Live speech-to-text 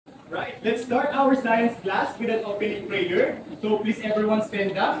Right, let's start our science class with an opening prayer. So please everyone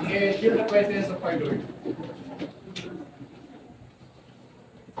stand up and feel the presence of our Lord.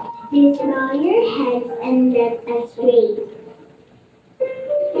 Please bow your heads and let us pray.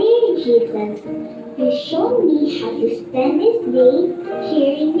 Dear Jesus, you show me how to spend this day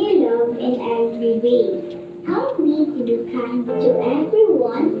sharing your love in every way. Help me to be kind to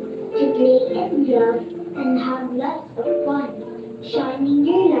everyone, to play and love and have lots of fun. Shining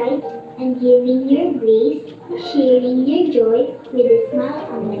your light and giving your grace, sharing your joy with a smile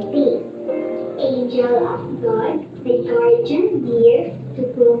on my face. Angel of God, the guardian dear, to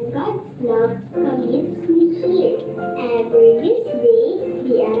prove God's love commits me here. Ever this day,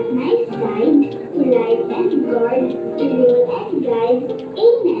 be at my side, to light and guard, to rule and guide.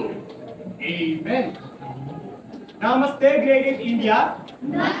 Amen. Amen. Namaste, great India.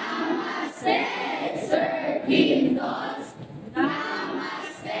 Namaste, Sir Pintos.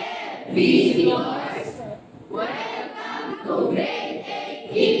 Namaste, visitors. Welcome to Grade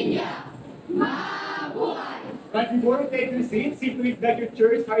 8 India. Mabuhay. But before you take your seat, see to it that your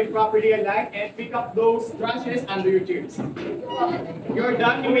chairs are properly aligned and pick up those trashes under your chairs. You're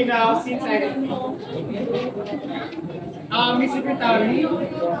done, you may now sit silently. Miss Secretary,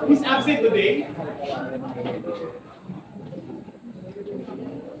 who's absent today?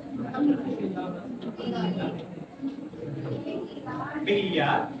 Bea.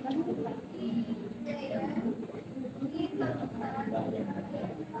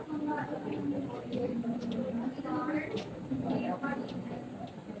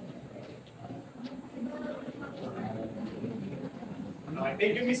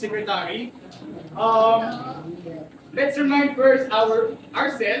 Thank you, Miss Secretary. Let's remind first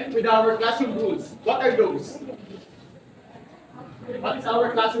ourselves with our classroom rules. What are those? What is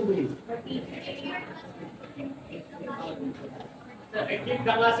our classroom rules? Keep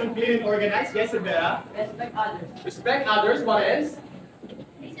the classroom clean and organized. Yes, Vera. Respect others. Respect others. What else?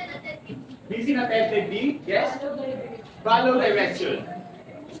 Listen attentively. Yes. Follow direction.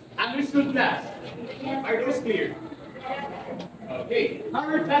 Understood, class? Are those clear? Okay. How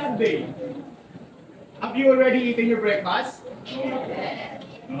are your class today? Have you already eaten your breakfast?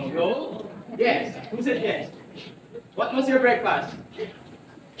 No? Yes. Who said yes? What was your breakfast?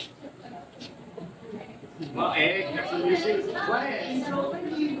 Well, egg, that's delicious. What else? How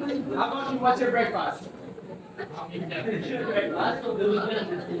about you? What's your breakfast?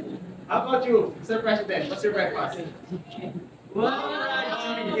 How about you, Mr. President? What's your breakfast?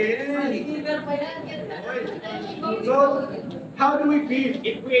 Wow, chicken! So, how do we feel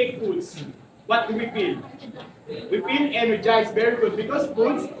if we eat foods? What do we feel? We feel energized, very good, because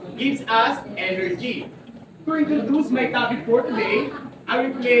foods gives us energy. To introduce my topic for today, I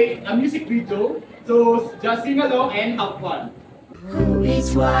will play a music video, so just sing along and have fun. Who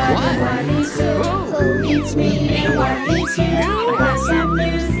eats what? What eats who? Who eats me? And what eats you? What's some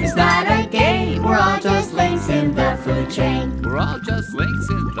news? It's not a game. We're all just links in the food chain. We're all just links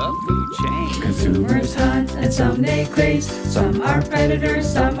in the food chain. Consumers hunt and some they graze. Some are predators,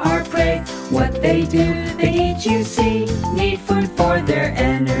 some are prey. What they do, they eat, you see. Need food for their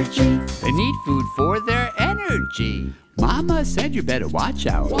energy. They need food for their energy. Mama said you better watch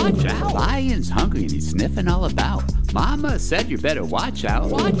out. Watch out. Lion's hungry and he's sniffing all about. Mama said you better watch out.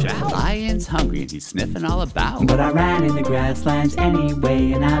 Watch out. Lion's hungry and he's sniffing all about. But I ran in the grasslands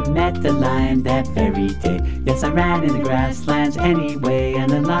anyway, and I met the lion that very day. Yes, I ran in the grasslands anyway, and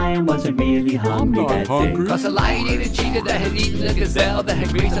the lion wasn't really hungry that day. Cause the lion ate a cheetah that had eaten a gazelle that had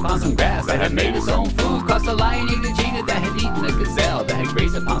grazed upon some grass that had made its own food. Cause the lion ate a cheetah that had eaten a gazelle that had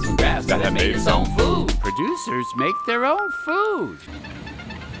grazed upon some grass that had made its own food. Producers make their own food.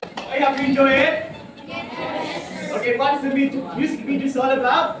 Okay, have you enjoyed it? Yes. Okay, what's the music video is all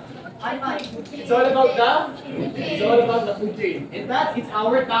about? It's all about the food chain. And that is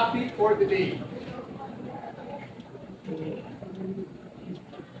our topic for today.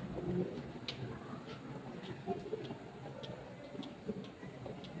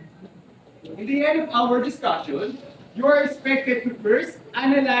 In the end of our discussion, you are expected to first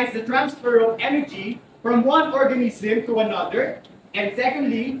analyze the transfer of energy from one organism to another, and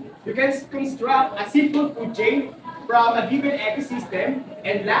secondly, you can construct a simple food chain from a given ecosystem,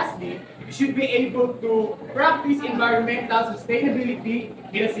 and lastly, you should be able to practice environmental sustainability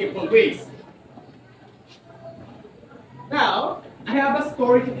in a simple ways. Now, I have a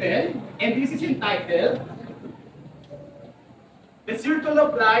story to tell, and this is entitled The Circle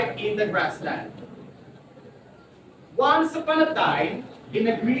of Life in the Grassland. Once upon a time, in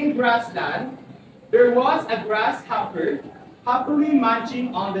a green grassland, there was a grasshopper happily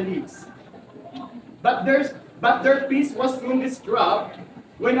munching on the leaves. But their peace was soon disturbed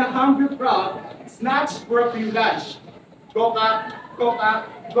when a hungry frog snatched for a few lunch. Gokak,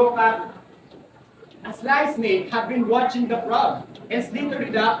 gokak, gokak. A sly snake had been watching the frog and slithered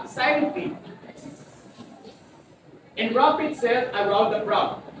it up silently and wrapped itself around the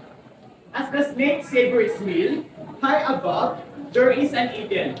frog. As the snake savored its meal, high above, there is an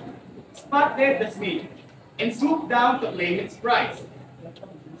eagle. Spotted the snake and swooped down to claim its prize.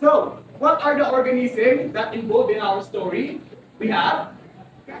 So, what are the organisms that involved in our story? We have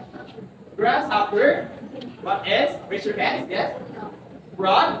grasshopper. What else? Raise your hands. Yes.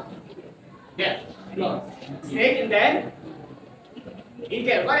 Frog. Yes. Frog. Snake and then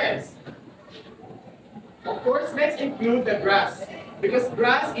eagle. What else? Of course, let's include the grass. Because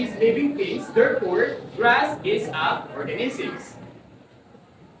grass is living things, therefore, grass is a organisms.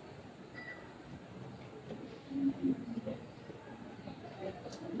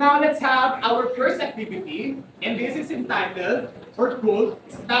 Now let's have our first activity, and this is entitled or called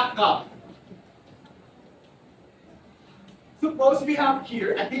Stack Up. Suppose we have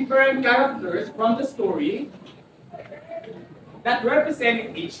here a different characters from the story that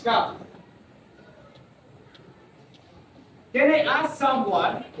represent each cup. Can I ask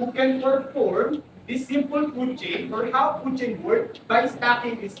someone who can perform this simple food chain or how food chain works by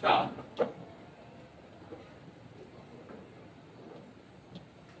stacking this cup?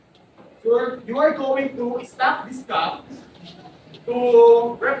 So you are going to stack this cup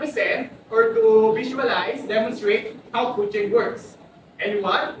to represent or to visualize, demonstrate how food chain works.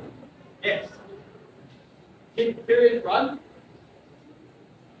 Anyone? Yes. Here in front.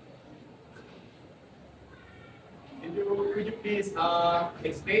 Could you please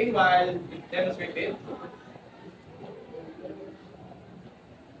explain while demonstrating?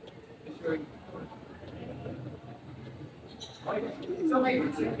 Sure. It's okay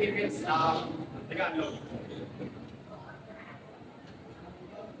if it's I got no.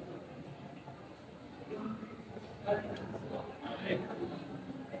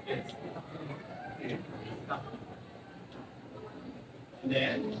 Yes. And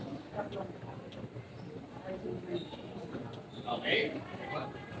then okay.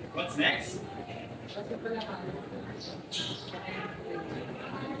 What's next?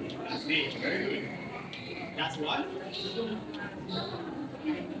 That's it. Very good. That's one.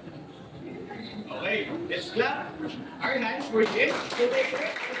 Okay, let's clap our hands for this.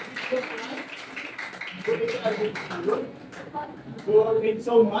 Good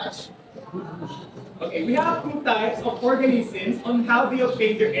so much. Okay, we have two types of organisms on how they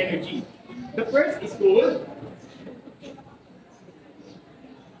obtain their energy. The first is called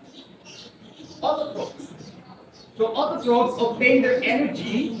autotrophs. So autotrophs obtain their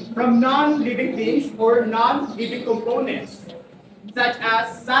energy from non-living things or non-living components, such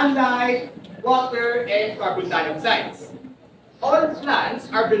as sunlight, water, and carbon dioxide. All plants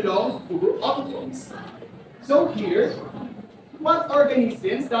are belong to autotrophs. So here, what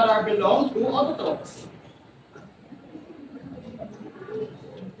organisms that are belong to autotrophs?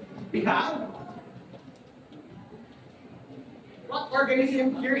 We have what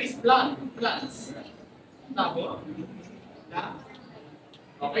organism here is plants. Tabo.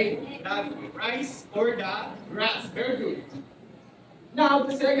 Okay, the rice or the grass. Very good. Now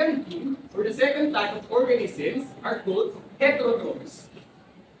the second group or the second type of organisms are called heterotrophs.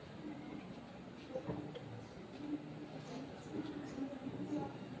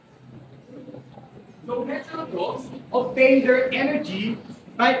 So heterotrophs obtain their energy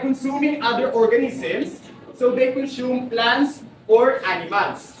by consuming other organisms, so they consume plants or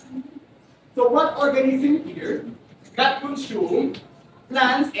animals. So what organism here that consume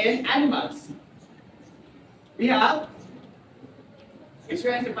plants and animals? We have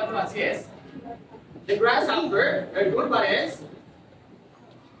experience in pathwas, yes. The grasshopper, very good, what is?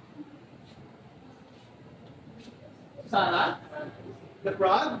 Sarah, the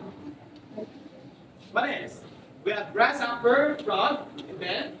frog. What is? We have grasshopper, frog, and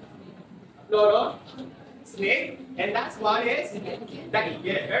then loro, snake, and that's one is ducky.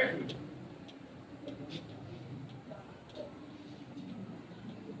 Yeah, very good.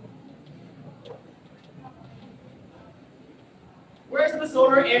 Where's the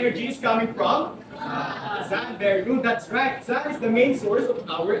solar energy is coming from? Sun, very good, that's right. Sun is the main source of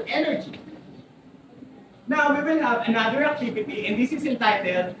our energy. Now we will have another activity, and this is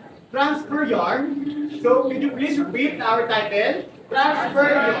entitled Transfer Yarn. So could you please repeat our title? Transfer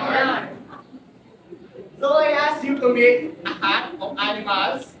Yarn. So I asked you to make a hat of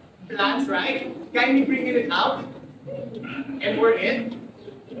animals, plants, right? Kindly bring it out and wear it.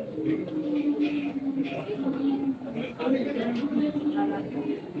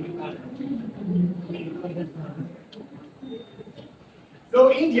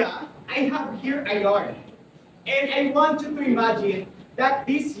 So India, I have here a yard. And I want you to imagine that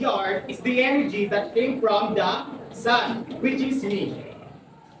this yard is the energy that came from the sun, which is me.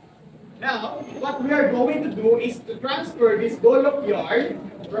 Now, what we are going to do is to transfer this ball of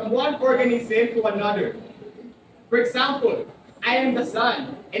yarn from one organism to another. For example, I am the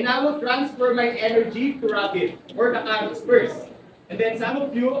sun, and I will transfer my energy to rabbit, or the carrots first. And then some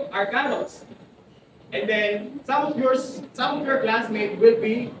of you are carrots. And then some of your classmates will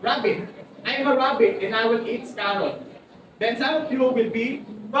be rabbit. I am a rabbit, and I will eat carrot. Then some of you will be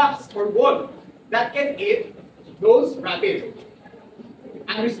fox or wolf that can eat those rabbits.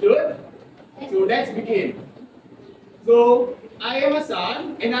 Understood? So let's begin. So I am a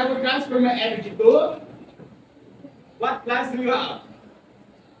sun, and I will transfer my energy to, what class do you have?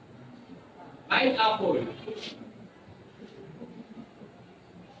 Pineapple.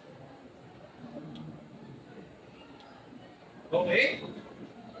 Okay.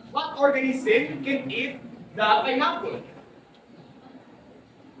 What organism can eat the pineapple?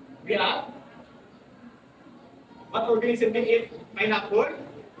 We have. What organism can eat pineapple?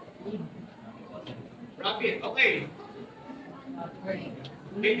 Rabbit. Okay.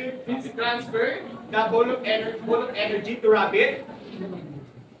 Can you please transfer the ball of energy to rabbit?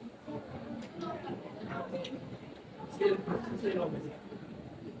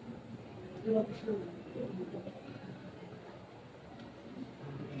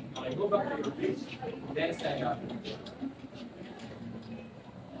 Okay, go back to your page. Then stand up.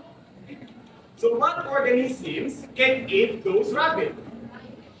 So what organisms can eat those rabbits?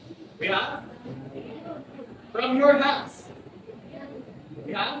 We have from your house.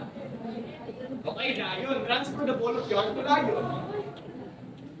 We have. Okay, lion. Transfer the ball of yarn to lion.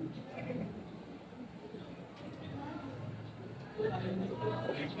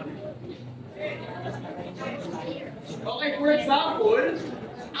 Okay, for example,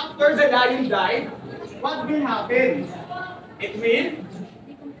 after the lion died, what will happen? It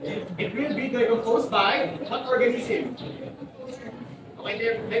will be decomposed by what organism?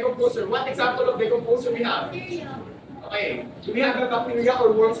 Okay, decomposer. What example of decomposer we have? Okay, do we have a bacteria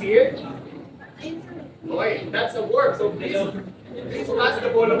or worms here? Okay, that's a worm. So please pass the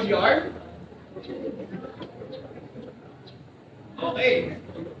ball of yarn. Okay,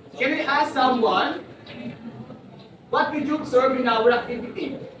 can we ask someone, what did you observe in our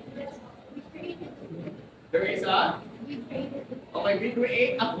activity? There is a, okay, we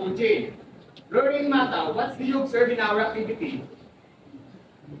create a food chain. Learning matter, what did you observe in our activity?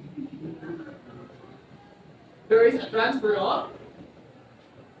 There is a transfer of,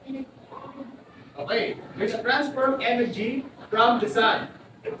 okay, there's a transfer of energy from the sun.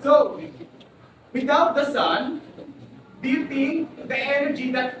 So, without the sun, do you think the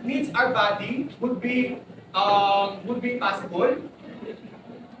energy that needs our body would be possible?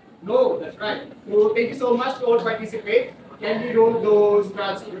 No, that's right. So thank you so much to all participate. Can we roll those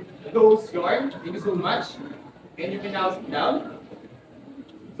yarn? Thank you so much. And you can now sit down.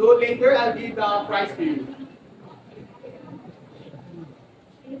 So later I'll give the prize to you.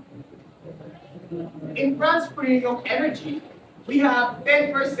 In transferring of energy, we have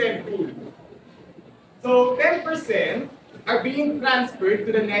 10% rule. So 10% are being transferred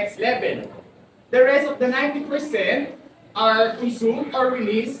to the next level. The rest of the 90% are consumed or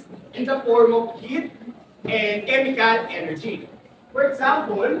released in the form of heat and chemical energy. For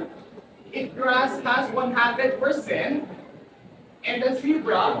example, if grass has 100% and the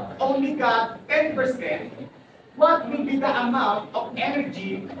zebra only got 10%, what will be the amount of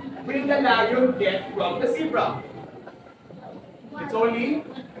energy will the lion get from the zebra? It's only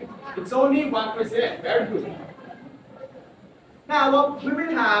 1%. Very good. Now we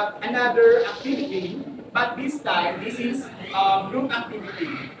will have another activity, but this time this is group activity,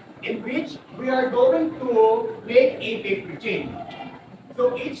 in which we are going to make a paper chain.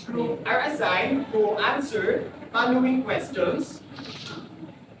 So each group are assigned to answer following questions.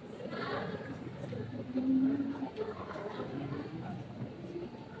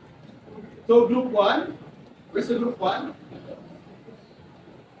 So group 1, where's the group 1?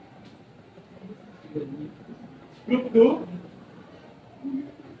 Group 2.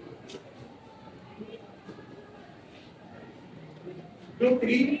 Group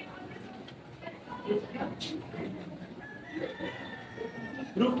 3.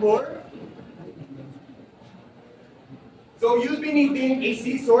 Group 4. So you'll be needing a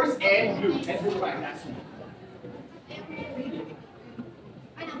scissors and glue. Let's do one last one.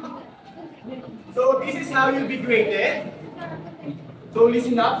 So this is how you'll be graded. So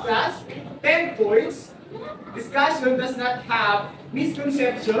listen up, class. 10 points. Discussion does not have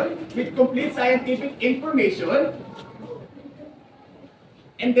misconception with complete scientific information.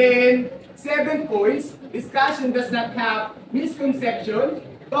 And then 7 points, discussion does not have misconception,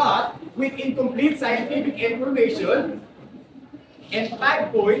 but with incomplete scientific information. And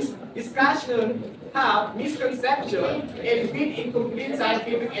 5 points, discussion have misconception and with incomplete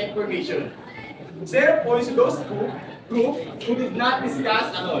scientific information. 0 points to those group who did not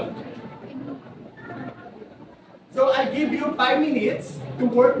discuss at all. So I give you 5 minutes to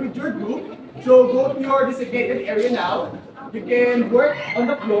work with your group. So go to your designated area now. You can work on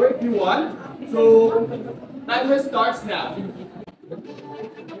the floor if you want. So timer starts now.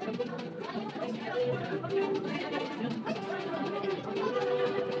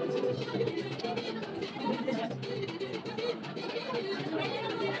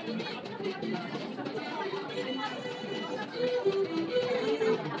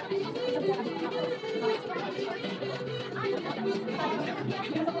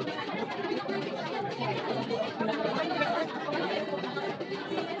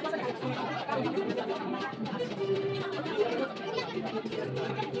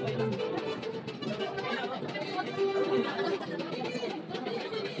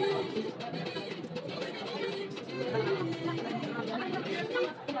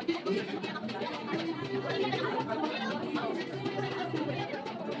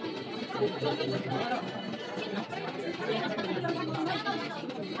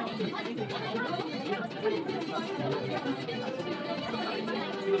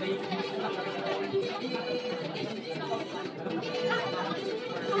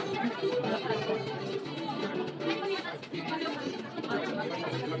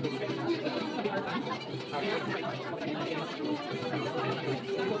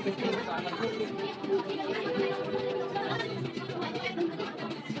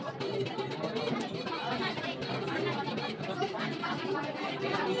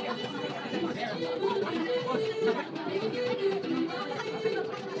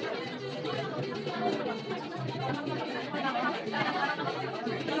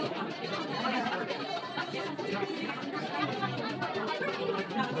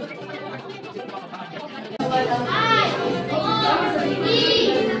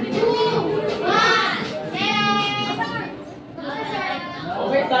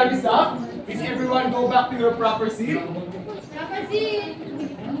 Okay, time is up. Please everyone go back to your proper seat.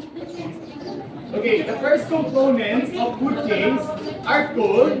 Okay, the first components of food chains are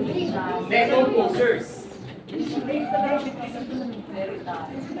called decomposers.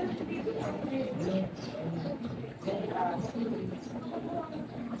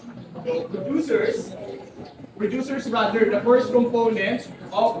 So producers rather the first components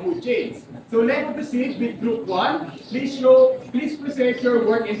of food chains. So let's proceed with group 1. Please present your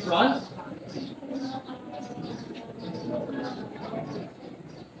work in front.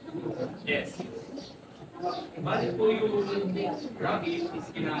 Yes. Bali po yung rabbit is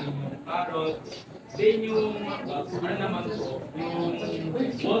kinain yung carrot. Then yung ano naman po, yung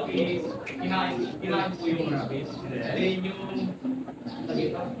boggies, kinain po yung rabbit. Then yung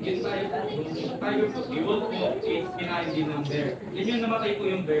tayo po, yung po is kinain din ng bear. Then yung namatay po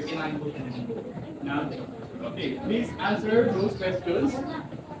yung bear, kinain po siya ng bear. Okay, please answer those questions.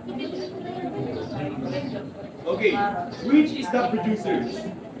 Okay, which is the producers?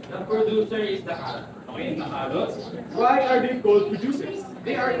 The producer is the carrot. Okay, the carrots. Why are they called producers?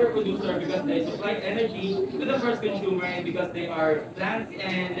 They are the producer because they supply energy to the first consumer and because they are plants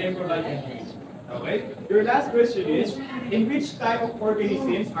and they provide energy. Okay. Your last question is, in which type of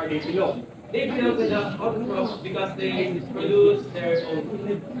organisms are they belong? They belong to the autotrophs because they produce their own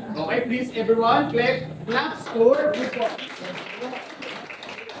food. Okay, please everyone, clap for group 1.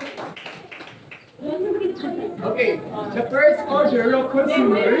 Okay, the first order of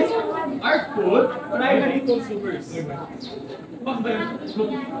consumers are called primary consumers.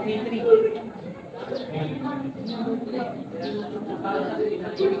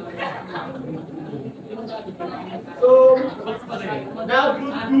 So, now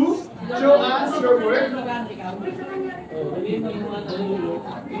group 2, show us your work.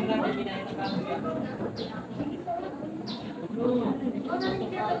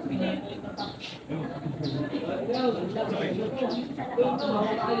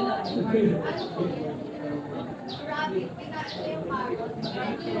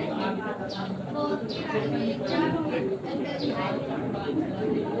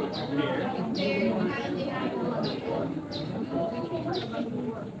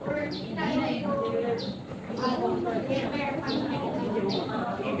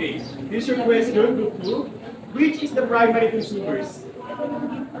 Okay, here's your question, group 2. Which is the primary consumers?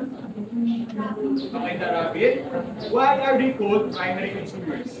 Okay, the rabbit. Why are they called primary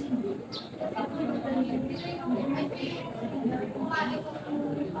consumers?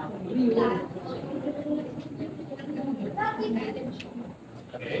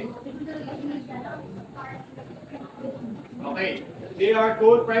 Okay. Okay. They are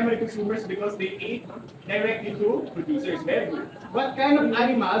called primary consumers because they eat directly to producers. Very good. What kind of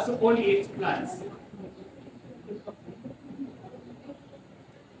animals only eat plants?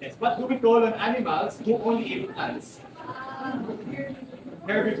 Yes. What do we call on animals who only eat plants?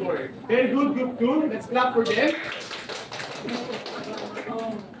 Herbivore. Very good, group 2. Let's clap for them.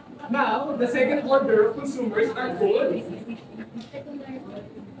 Now, the second order of consumers are called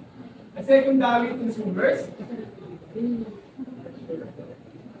the secondary consumers.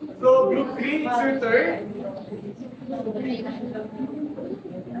 So, group 3, it's your turn.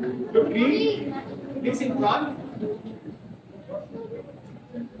 Group 3, please in front.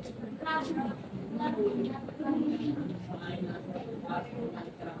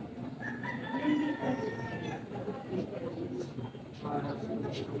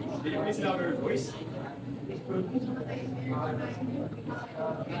 Can you please lower your voice?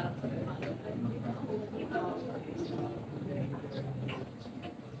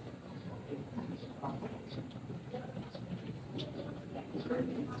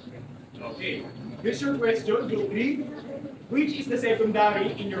 Okay, here's your question, group 3. Which is the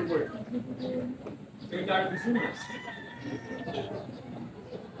secondary in your word? Secondary consumers.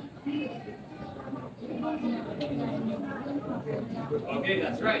 Okay,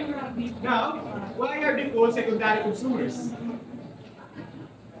 that's right. Now, why are they called secondary consumers?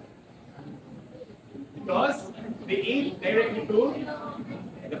 Because they eat directly to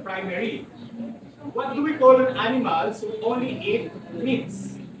the primary. What do we call on animals who only eat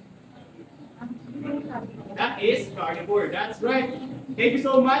meats? That is carnivore. That's right. Thank you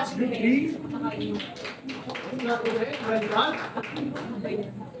so much, group 3. Well done.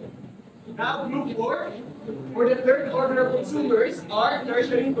 Now, group 4, for the third order of consumers are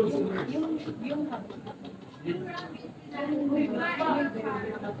tertiary consumers.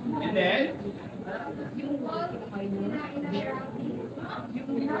 And then,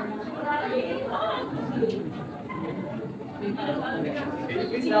 can you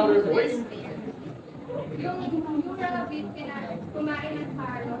please lower your voice? Yung rabbit, kumain ng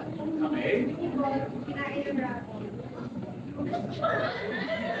carrot. Okay. Kinain ng rabbit.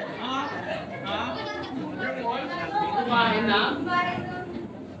 Kumain na? Kumain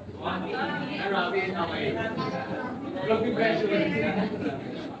ng Rabbit, okay. Congratulations.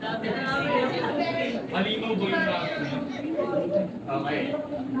 Malimaw ba yung rabbit? Okay.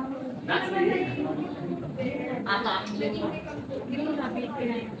 That's it. yung rabbit,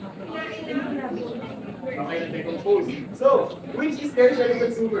 kinain ng rabbit. Okay, decompose. So, which is tertiary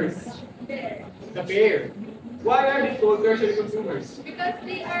consumers? The bear. Why are they called tertiary consumers? Because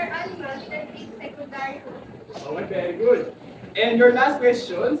they are animals that eat secondary food. Okay, very good. And your last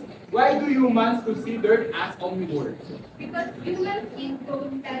question, why do humans considered as omnivore? Because humans eat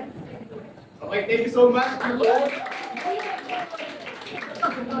both plants. Okay, thank you so much.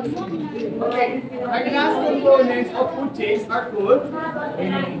 Okay, our last components of food chains are called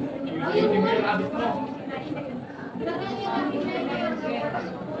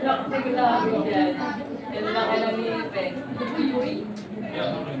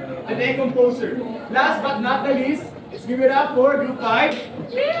the decomposer. Last but not the least, let's give it up for group 5.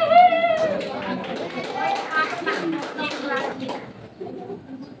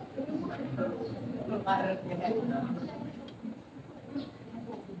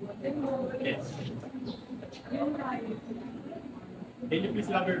 Yes. Can you please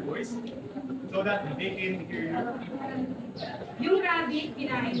lower your voice so that they can hear you? Yung rabbit,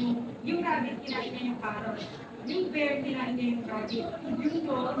 kinain niya yung carrot. Yung bear, kinain niya yung rabbit. Yung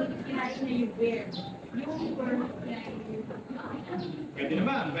dog, kinain niya yung bear. Yung bird, kinain niya yung Pwede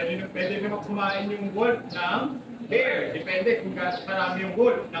naman. Pwede naman kumain yung wolf ng bear. Depende kung marami yung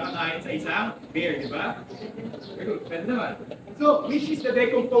wolf nakakain sa isang bear, di ba? Very good. Pwede naman. So, which is the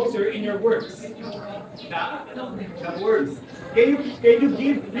decomposer in your works? The words. Can you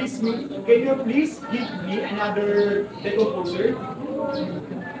please give me another decomposer?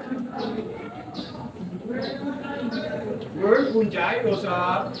 Word, fungi,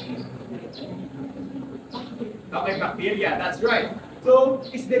 rosa. Okay, bacteria, that's right. So,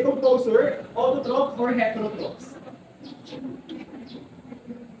 is decomposer autotrophs or heterotrophs?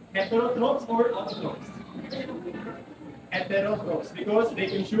 Heterotrophs or autotrophs? Heterotrophs, because they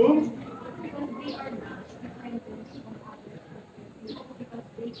consume. Because they are not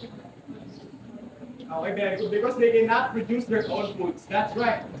Okay, very good. Because they cannot produce their own foods. That's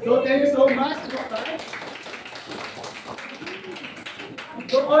right. So thank you so much.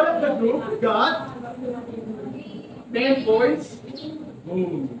 So all of the group got 10 points.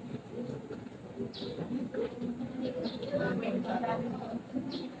 Boom.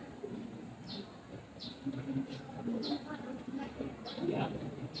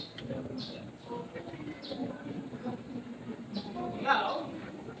 Now,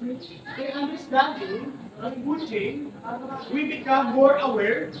 by understanding the food chain, we become more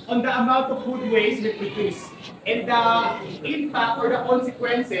aware on the amount of food waste we produce and the impact or the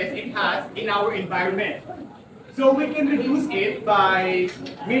consequences it has in our environment. So we can reduce it by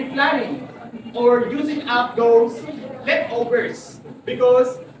meal planning or using up those leftovers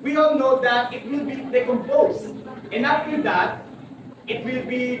because we all know that it will be decomposed. And after that, it will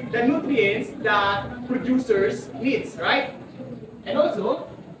be the nutrients that producers needs, right? And also,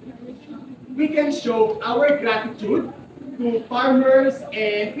 we can show our gratitude to farmers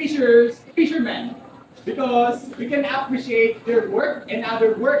and fishermen because we can appreciate their work and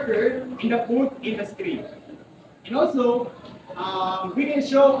other workers in the food industry. And also, we can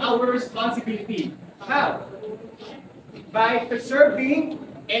show our responsibility. How? By preserving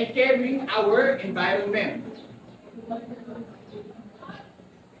and caring our environment.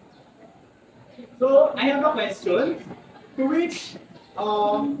 So, I have a question. To which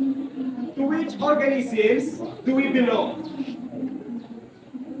organisms do we belong?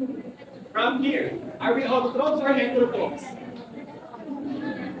 From here, are we autotrophs or heterotrophs?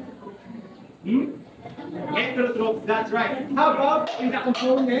 Heterotrophs, that's right. How about in the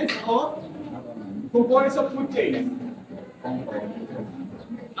components of food chain?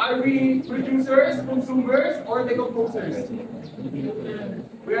 Are we producers, consumers, or decomposers?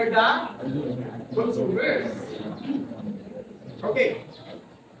 We are the consumers. Okay.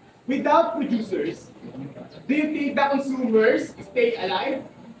 Without producers, do you think the consumers stay alive?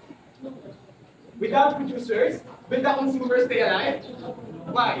 Without producers, will the consumers stay alive?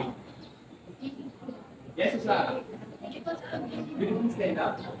 Why? Yes, Susana. Will you please stand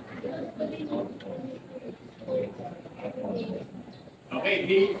up?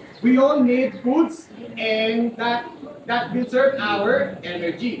 Okay, we all need foods and that will serve our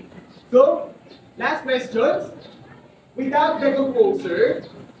energy. So, last question. Without the composer,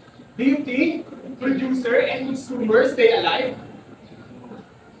 do you think producer and consumer stay alive?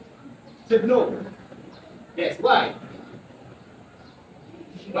 Said no. Yes, why?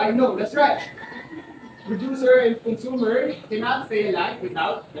 Why no? That's right. Producer and consumer cannot stay alive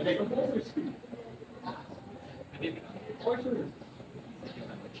without the decomposers. For sure.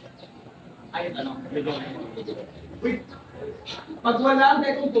 Pag walang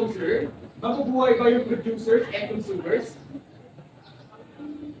decomposer, mabubuhay ba yung producers and consumers?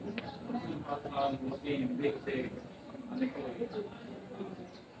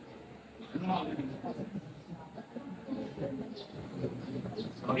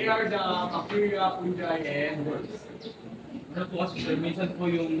 Here are the bacteria, fungi, and worms. Ano po kasi sir, minsan po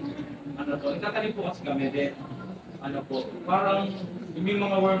yung nagtatanim po kasi kami din. Ano po, parang yung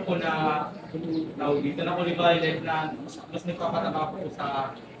mga worm po na tawag dito na polyviolet na mas nagpapataba po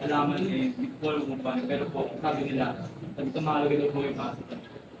sa halaman eh, hindi po alam kung paano. Pero po, sabi nila, sabi tumalagay daw po yung kaso.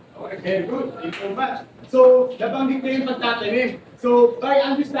 Okay, very good. Thank you so much. So, nabanggit na yung pagtatanim. So, by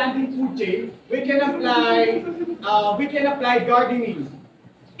understanding food chain, we can apply gardening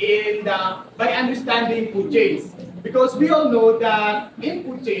by understanding food chains. Because we all know that in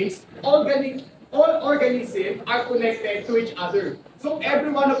food chains, all organisms are connected to each other. So every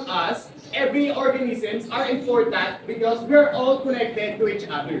one of us, every organisms are important because we're all connected to each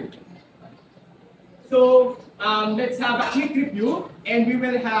other. So let's have a quick review and we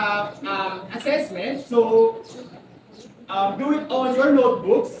will have assessment. So do it on your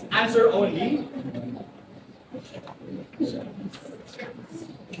notebooks, answer only.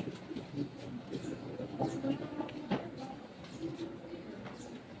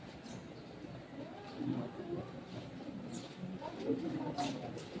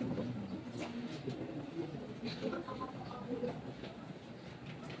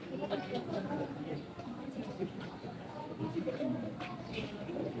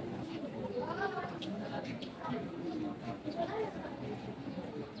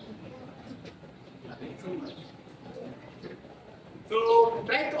 So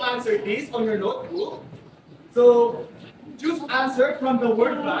try to answer this on your notebook. So choose answer from the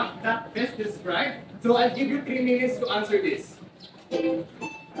word bank that best described. So I'll give you 3 minutes to answer this.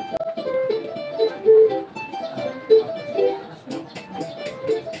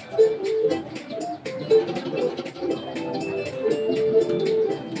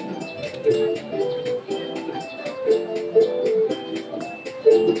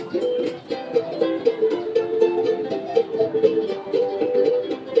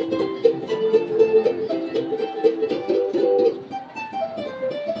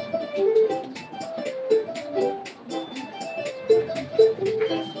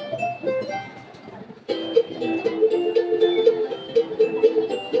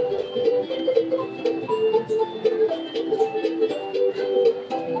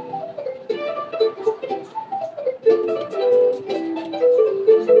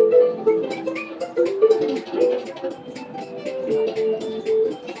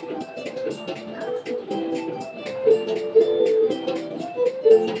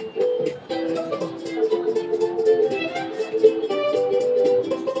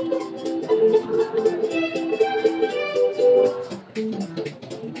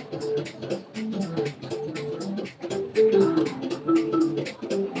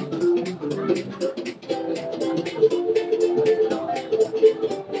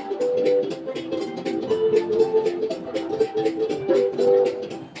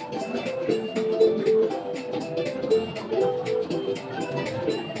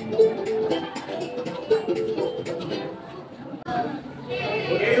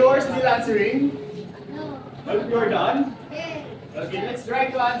 answering? No. All of you are done? Yes. Okay, let's try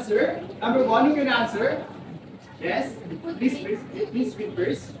to answer. Number 1, who can answer? Yes? Please read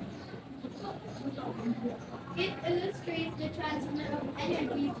first. It illustrates the transfer of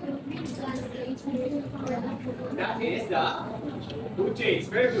energy from green translates to power. That is the food chains.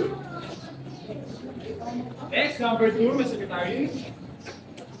 Very good. Next, number 2, Mr. Secretary.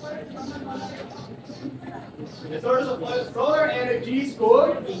 The source of solar energy is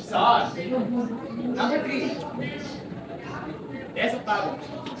called sun. Number 3. Yes, Octavo.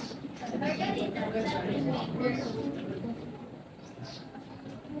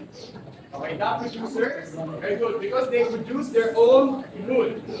 Okay, the producers, very good, because they produce their own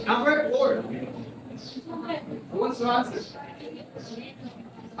food. Number 4. Who wants to answer?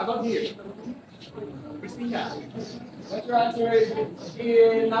 How about here? Christina. What's your answer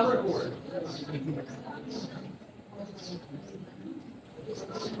in number 4?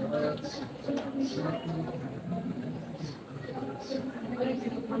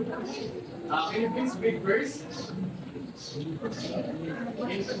 Can you please speak first? Can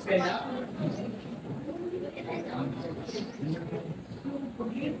you stand up?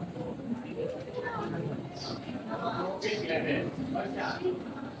 Okay, go ahead. What's that?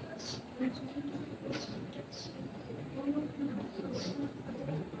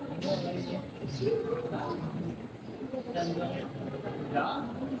 Yeah?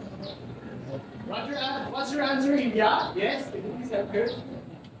 What's your answer, India? Yes? Can you please help her?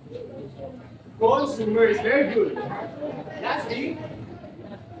 Consumers, very good. Lastly,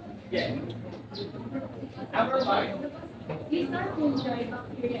 yeah. Number 5. These are enjoy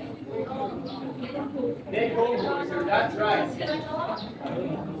bacteria. They go, sir. That's right.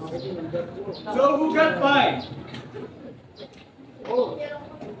 So who got 5? Oh,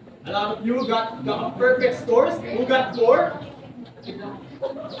 a lot of you got perfect scores. Who got 4?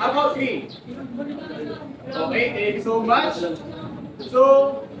 How about 3? Okay, thank you so much.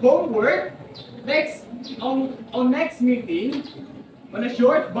 So homework. Next on next meeting, on a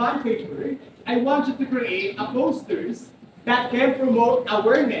short bond paper, I want you to create a posters that can promote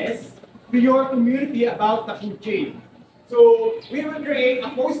awareness to your community about the food chain. So we will create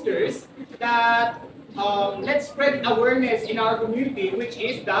a posters that let's spread awareness in our community, which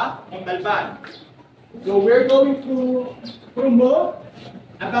is the Montalban. So we're going to promote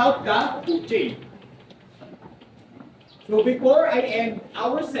about the food chain. So before I end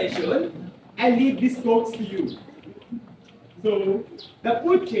our session, I leave these quotes to you. So, the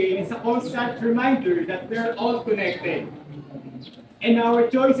food chain is a constant reminder that we're all connected. And our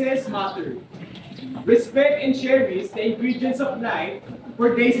choices matter. Respect and service, the ingredients of life,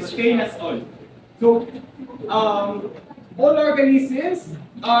 for they sustain us all. So, all organisms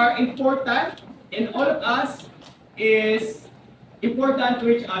are important, and all of us is important to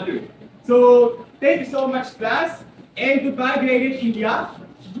each other. So, thank you so much, class, and goodbye, graded India.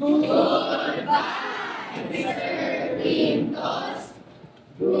 Goodbye, Mr. Pintos.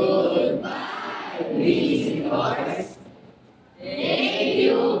 Goodbye, visitors. Thank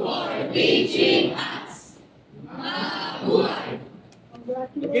you for teaching us. Mabuhay.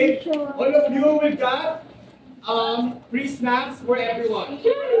 Okay, all of you will got free snacks for everyone.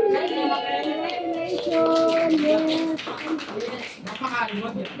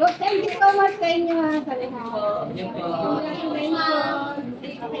 Well, thank you so much sa inyo ha, sa lahat.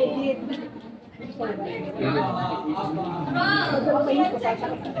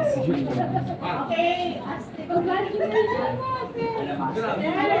 Congratulations.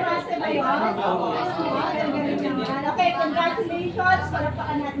 Okay, okay, congratulations.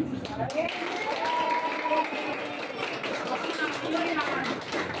 Palapakan natin si Sarah.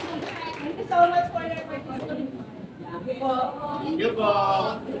 Thank you so much for your participation. Thank you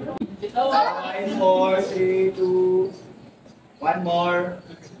po. 5, 4, 3, 2, 1 more.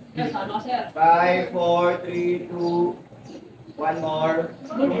 5, 4, 3, 2, 1 more.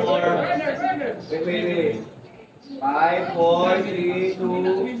 2 more. Wait. 5, 4, 3,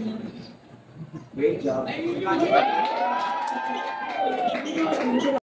 2. Great job.